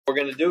we're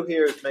going to do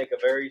here is make a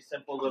very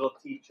simple little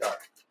T-chart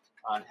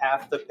on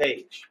half the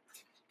page.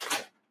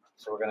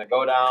 So we're going to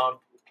go down,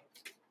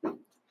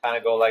 kind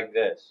of go like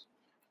this.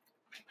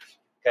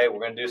 Okay, we're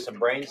going to do some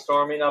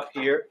brainstorming up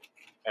here,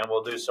 and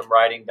we'll do some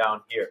writing down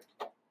here.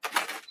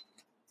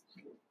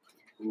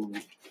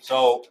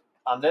 So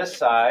on this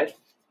side,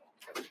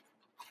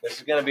 this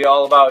is going to be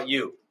all about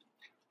you.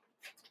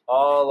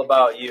 All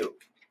about you.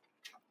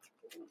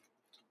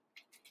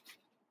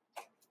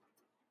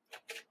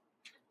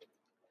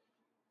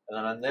 And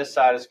then on this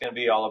side, it's going to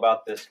be all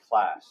about this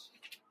class.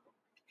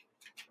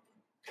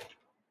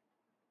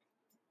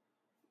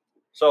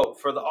 So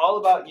for the all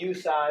about you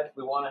side,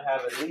 we want to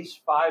have at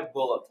least 5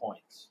 bullet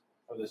points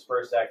for this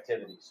first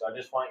activity. So I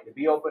just want you to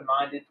be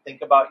open-minded,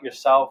 think about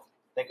yourself,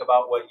 think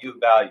about what you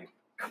value.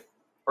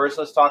 First,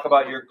 let's talk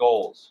about your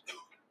goals.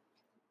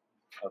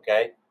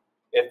 Okay?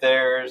 If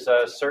there's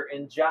a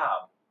certain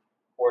job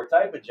or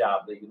type of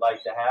job that you'd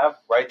like to have,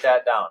 write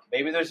that down.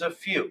 Maybe there's a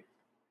few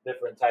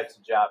different types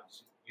of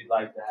jobs you'd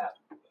like to have.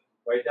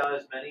 Write down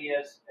as many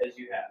as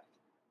you have.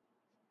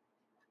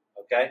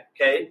 Okay?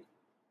 Cade?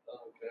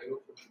 Okay.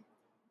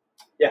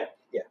 Yeah.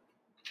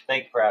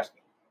 Thank you for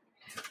asking.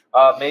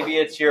 Maybe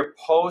it's your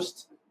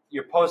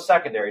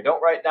post-secondary.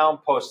 Don't write down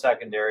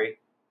post-secondary.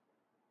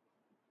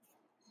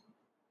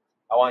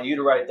 I want you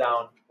to write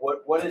down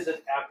what is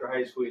it after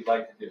high school you'd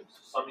like to do. So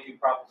some of you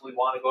probably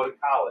want to go to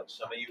college.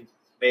 Some of you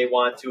may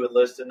want to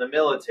enlist in the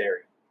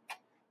military.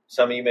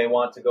 Some of you may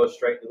want to go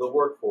straight to the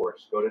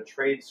workforce, go to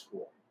trade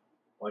school.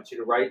 I want you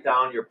to write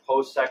down your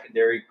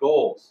post-secondary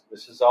goals.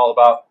 This is all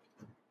about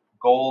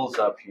goals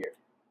up here.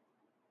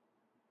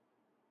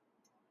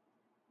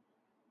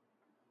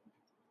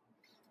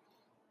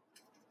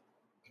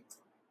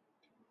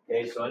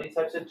 Okay, so any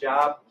types of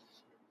job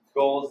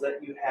goals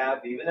that you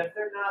have, even if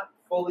they're not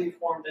fully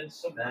formed in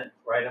cement,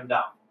 write them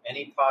down.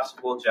 Any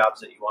possible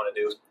jobs that you want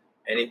to do,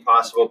 any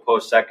possible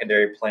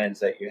post-secondary plans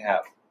that you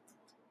have.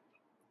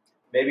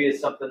 Maybe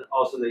it's something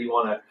also that you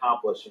want to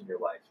accomplish in your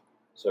life.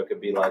 So it could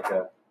be like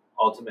a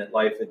ultimate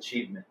life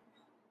achievement.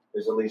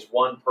 There's at least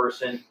one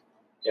person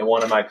in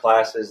one of my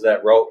classes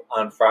that wrote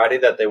on Friday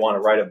that they want to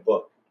write a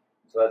book.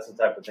 So that's the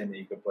type of thing that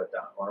you could put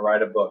down. I want to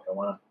write a book. I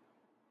want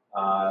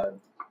to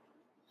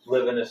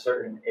live in a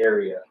certain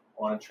area.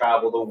 I want to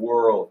travel the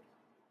world.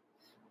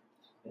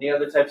 Any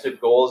other types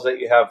of goals that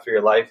you have for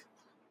your life,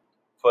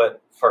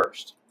 put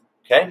first.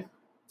 Okay?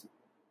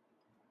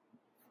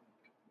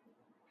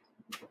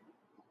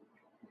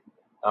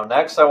 Now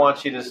next, I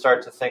want you to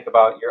start to think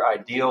about your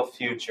ideal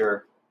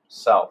future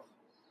self.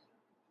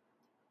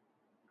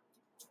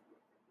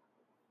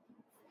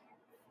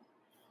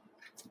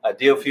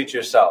 Ideal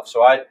future self.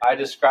 So I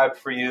described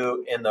for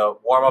you in the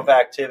warm-up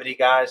activity,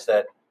 guys,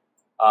 that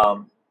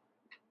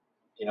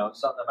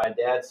something that my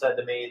dad said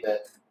to me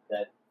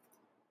that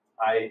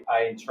I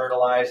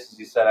internalized.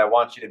 He said, "I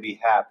want you to be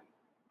happy."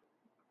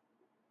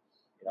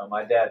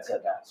 My dad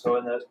said that. So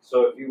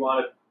if you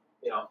want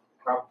to,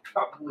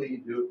 probably you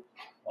do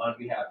want to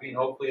be happy, and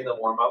hopefully in the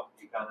warm-up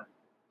you kind of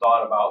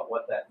thought about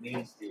what that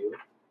means to you.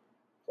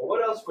 But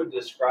what else would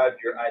describe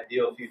your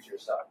ideal future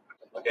self?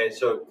 Okay,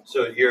 so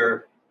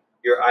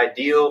your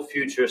ideal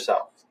future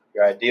self.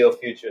 Your ideal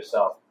future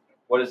self.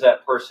 What is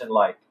that person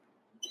like?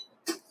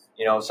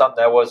 Something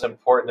that was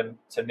important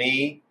to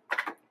me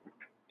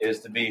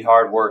is to be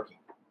hardworking.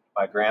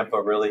 My grandpa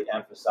really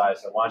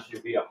emphasized, I want you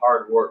to be a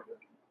hard worker.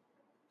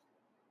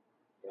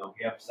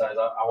 He emphasized,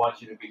 I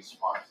want you to be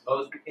smart.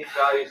 Those became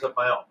values of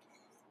my own.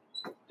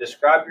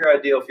 Describe your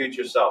ideal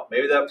future self.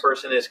 Maybe that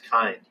person is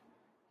kind.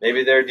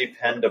 Maybe they're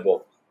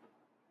dependable.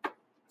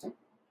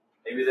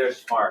 Maybe they're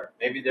smart.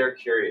 Maybe they're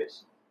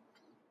curious.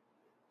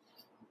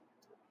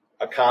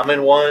 A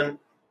common one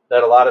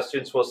that a lot of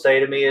students will say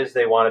to me is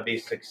they want to be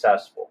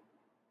successful.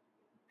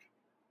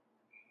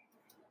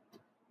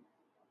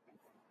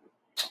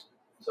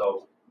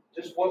 So,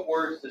 just what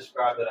words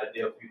describe that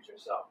ideal future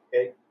self?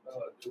 Okay,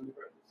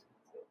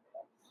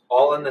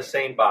 all in the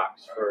same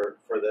box for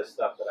this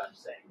stuff that I'm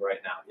saying right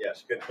now.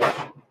 Yes, good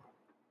question.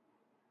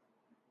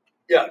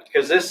 Yeah,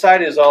 because this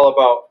side is all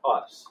about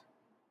us.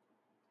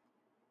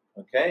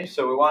 Okay,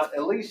 so we want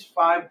at least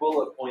 5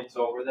 bullet points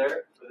over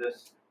there for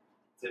this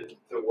to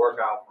work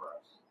out for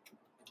us.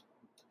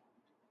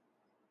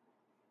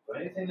 So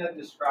anything that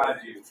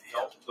describes you,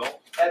 don't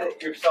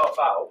edit yourself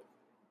out.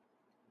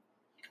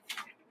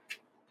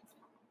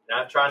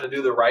 Not trying to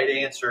do the right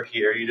answer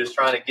here. You're just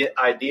trying to get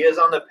ideas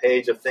on the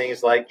page of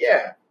things like,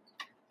 yeah,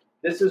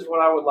 this is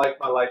what I would like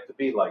my life to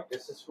be like.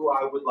 This is who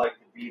I would like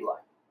to be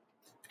like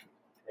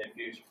in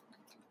future.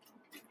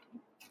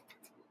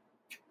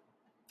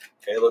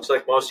 Okay, looks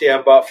like most of you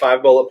have about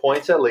 5 bullet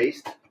points at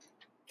least.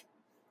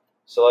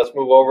 So let's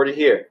move over to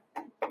here.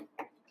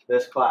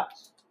 This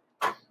class.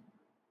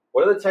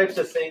 What are the types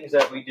of things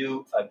that we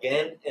do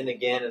again and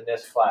again in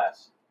this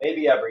class?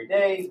 Maybe every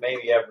day,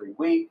 maybe every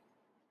week.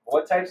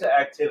 What types of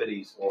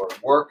activities or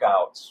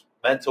workouts,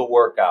 mental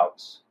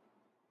workouts,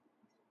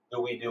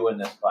 do we do in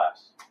this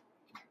class?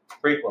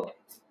 Frequently.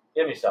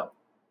 Give me some.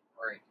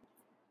 Right.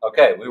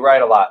 Okay, we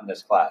write a lot in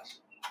this class.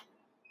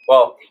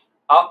 Well,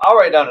 I'll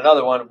write down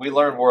another one. We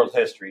learn world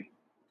history.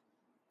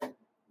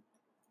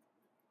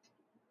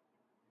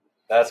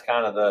 That's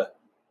kind of the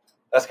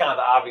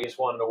obvious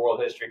one in the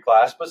world history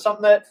class. But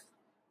something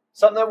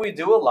that we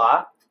do a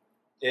lot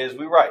is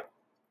we write.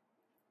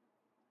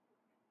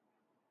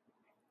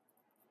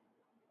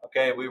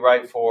 Okay, we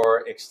write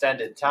for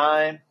extended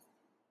time.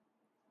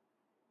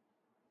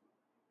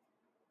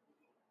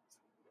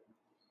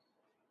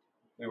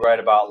 We write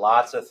about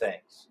lots of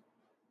things.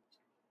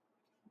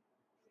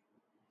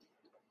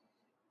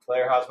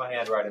 Claire, how's my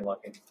handwriting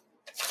looking?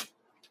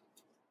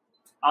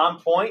 On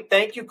point.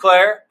 Thank you,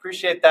 Claire.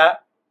 Appreciate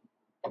that.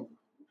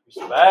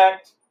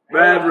 Respect.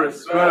 Mad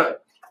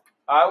respect.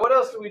 All right, what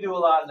else do we do a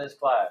lot in this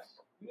class?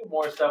 We do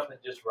more stuff than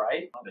just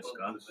write.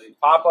 Discuss.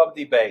 Pop-up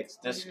debates,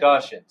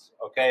 discussions,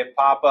 okay?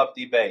 Pop-up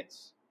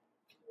debates.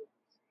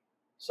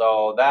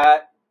 So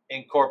that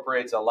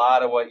incorporates a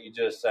lot of what you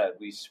just said.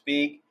 We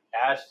speak.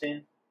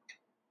 Ashton,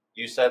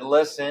 you said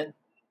listen.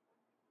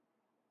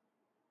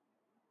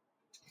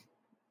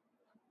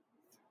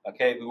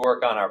 Okay, we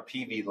work on our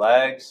PV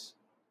legs,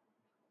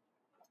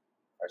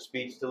 our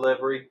speech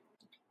delivery.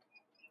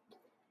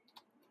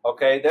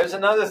 Okay, there's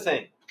another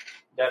thing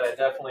that I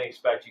definitely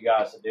expect you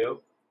guys to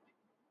do.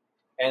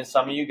 And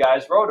some of you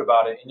guys wrote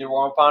about it in your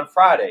warm-up on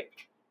Friday.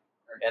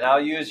 And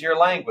I'll use your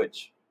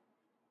language.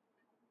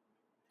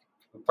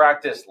 We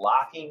practice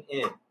locking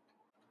in.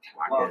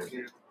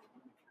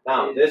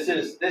 Now, this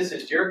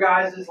is your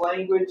guys'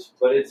 language,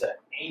 but it's an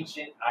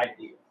ancient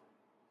idea.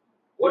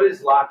 What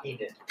is locking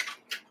in?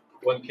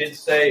 When kids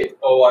say,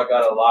 "Oh, I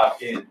gotta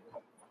lock in,"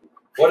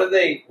 what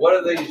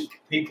do these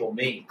people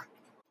mean?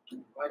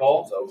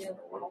 Cole?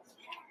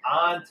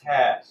 On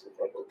task.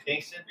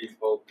 Kingston? Be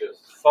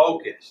focused.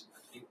 Focused.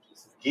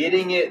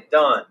 Getting it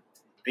done.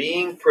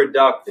 Being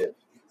productive.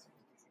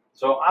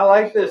 So I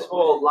like this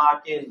whole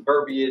lock-in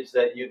verbiage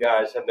that you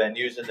guys have been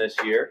using this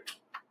year,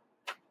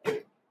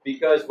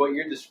 because what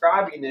you're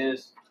describing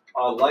is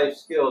a life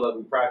skill that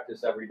we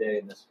practice every day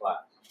in this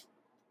class.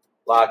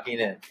 Locking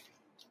in.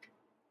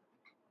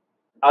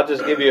 I'll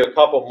just give you a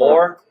couple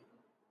more.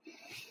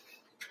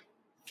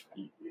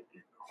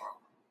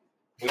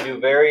 We do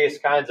various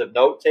kinds of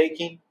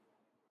note-taking.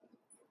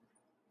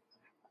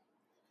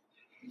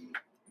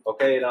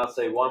 Okay, and I'll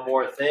say one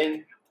more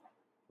thing.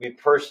 We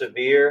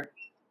persevere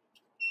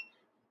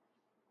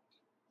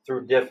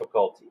through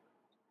difficulty.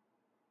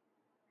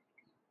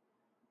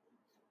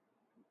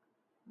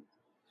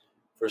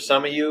 For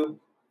some of you,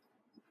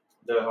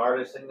 the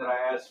hardest thing that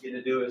I ask you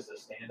to do is to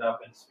stand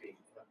up and speak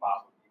in a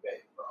pop-up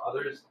debate. For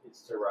others,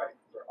 it's to write.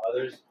 For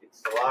others,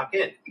 it's to lock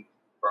in.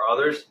 For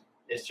others,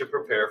 it's to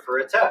prepare for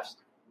a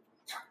test.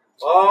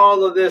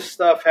 All of this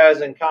stuff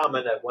has in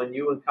common that when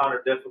you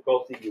encounter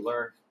difficulty, you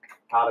learn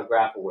how to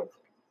grapple with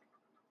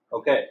it.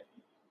 Okay.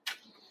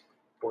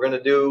 We're going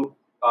to do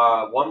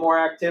one more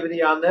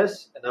activity on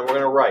this, and then we're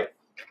going to write.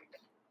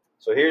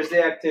 So here's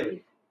the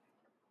activity.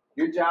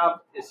 Your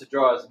job is to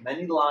draw as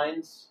many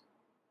lines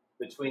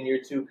between your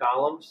two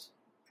columns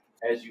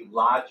as you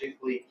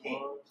logically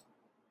can.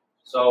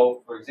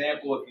 So, for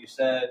example, if you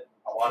said,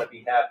 "I want to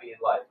be happy in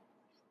life,"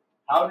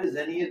 how does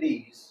any of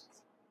these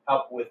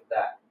help with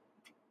that?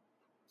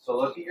 So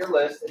look at your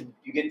list, and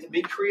you get to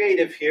be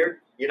creative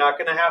here. You're not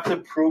going to have to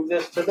prove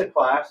this to the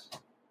class.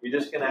 You're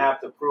just going to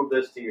have to prove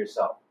this to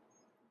yourself.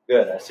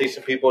 Good. I see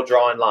some people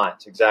drawing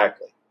lines.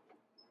 Exactly.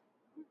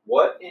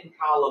 What in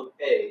column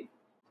A,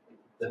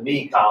 the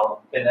me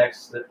column,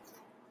 connects to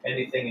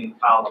anything in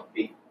column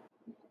B?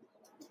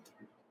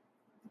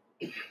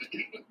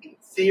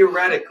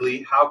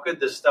 Theoretically, how could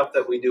the stuff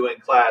that we do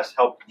in class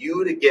help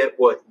you to get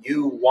what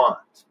you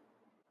want?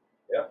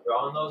 Yep,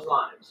 drawing those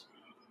lines.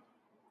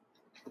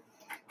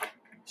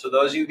 So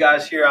those of you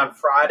guys here on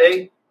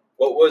Friday,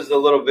 what was the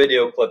little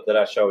video clip that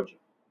I showed you?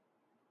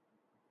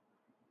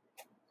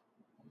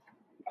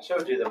 I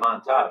showed you the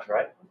montage,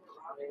 right?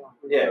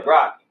 Yeah,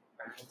 Rocky.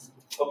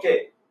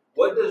 Okay,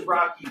 what does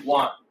Rocky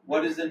want?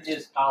 What is in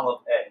his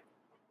column A?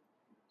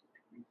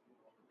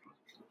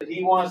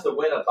 He wants to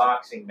win a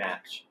boxing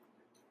match.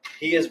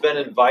 He has been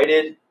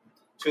invited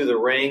to the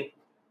ring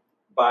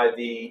by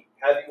the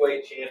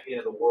heavyweight champion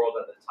of the world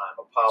at the time,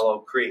 Apollo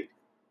Creed.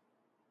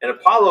 And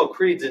Apollo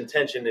Creed's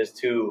intention is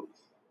to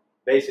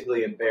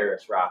basically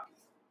embarrass Rocky.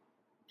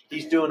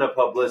 He's doing a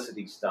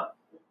publicity stunt.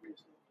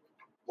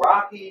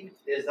 Rocky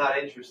is not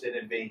interested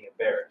in being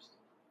embarrassed.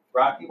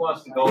 Rocky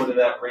wants to go into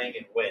that ring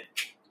and win.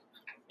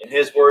 In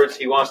his words,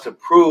 he wants to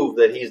prove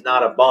that he's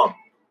not a bum.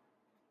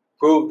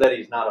 Prove that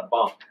he's not a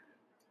bum.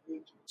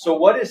 So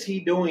what is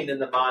he doing in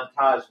the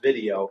montage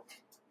video?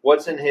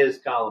 What's in his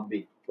column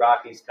B?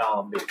 Rocky's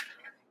column B.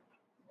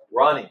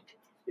 Running.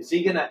 Is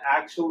he going to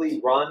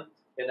actually run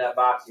in that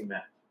boxing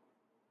match?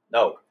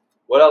 No.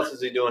 What else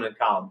is he doing in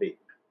column B?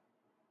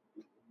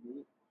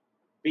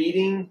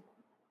 Beating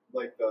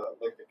Like the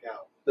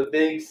cow. the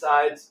big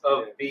sides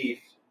of beef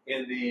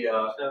in the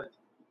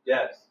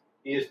yes.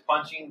 He is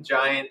punching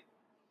giant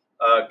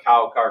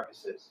cow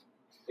carcasses.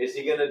 Is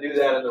he going to do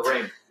that in the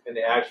ring in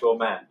the actual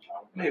match?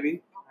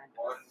 Maybe.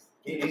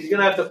 He's going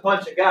to have to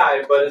punch a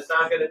guy, but it's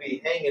not going to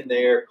be hanging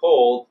there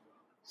cold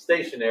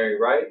stationary,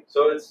 right?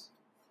 So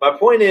my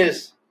point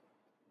is,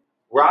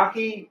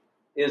 Rocky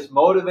is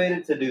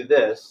motivated to do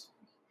this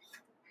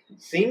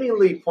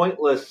seemingly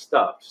pointless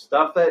stuff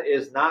that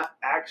is not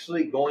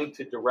actually going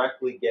to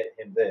directly get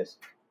him this,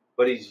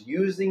 but he's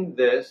using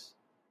this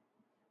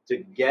to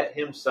get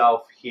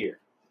himself here.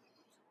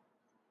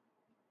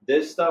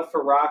 This stuff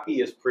for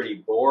Rocky is pretty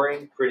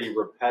boring, pretty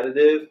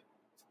repetitive,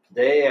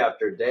 day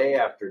after day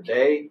after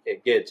day.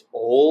 It gets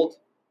old.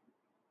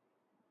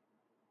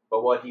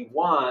 But what he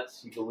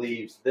wants, he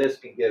believes this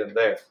can get him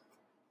there.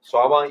 So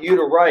I want you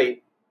to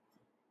write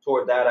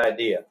toward that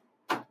idea.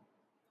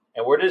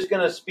 And we're just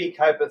going to speak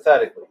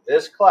hypothetically.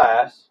 This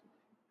class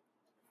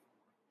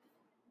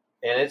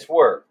and its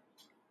work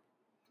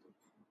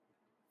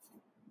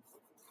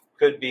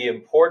could be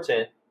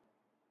important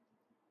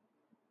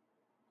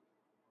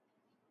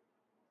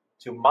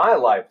to my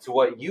life, to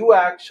what you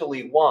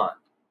actually want.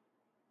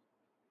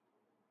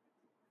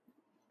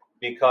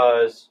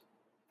 Because,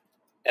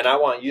 and I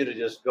want you to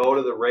just go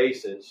to the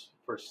races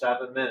for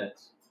 7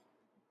 minutes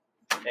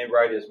and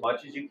write as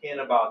much as you can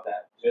about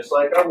that. Just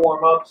like our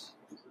warm-ups,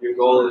 your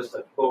goal is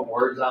to put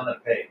words on the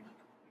page.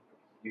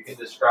 You can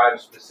describe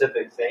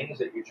specific things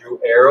that you drew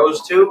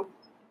arrows to.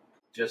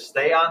 Just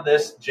stay on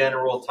this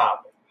general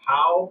topic.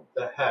 How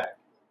the heck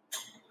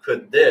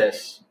could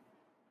this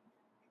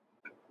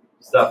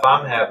stuff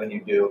I'm having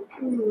you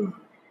do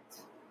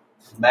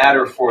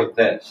matter for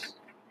this?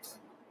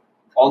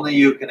 Only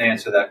you can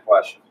answer that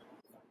question.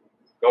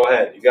 Go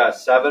ahead. You got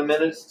 7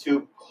 minutes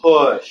to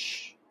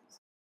push.